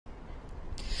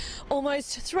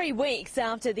Almost 3 weeks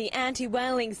after the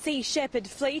anti-whaling Sea Shepherd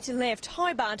fleet left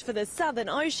Hobart for the Southern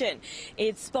Ocean,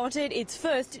 it spotted its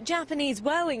first Japanese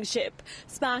whaling ship,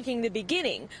 sparking the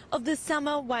beginning of the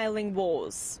summer whaling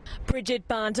wars. Bridget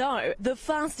Bardot, the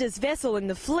fastest vessel in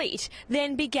the fleet,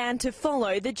 then began to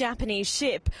follow the Japanese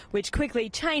ship, which quickly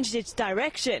changed its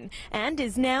direction and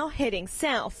is now heading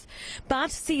south.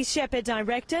 But Sea Shepherd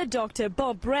Director Dr.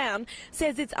 Bob Brown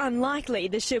says it's unlikely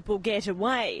the ship will get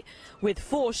away. With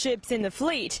 4 ships in the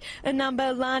fleet, a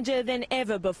number larger than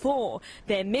ever before,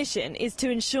 their mission is to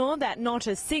ensure that not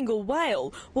a single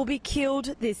whale will be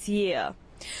killed this year.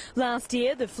 Last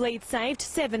year, the fleet saved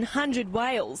 700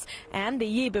 whales, and the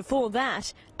year before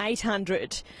that,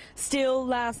 800. Still,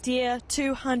 last year,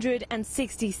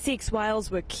 266 whales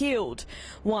were killed,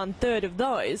 1/3 of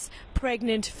those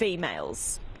pregnant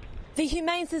females. The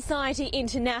Humane Society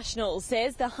International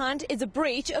says the hunt is a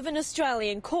breach of an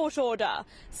Australian court order.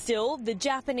 Still, the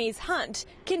Japanese hunt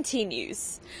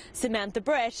continues. Samantha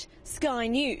Brett, Sky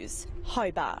News,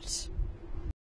 Hobart.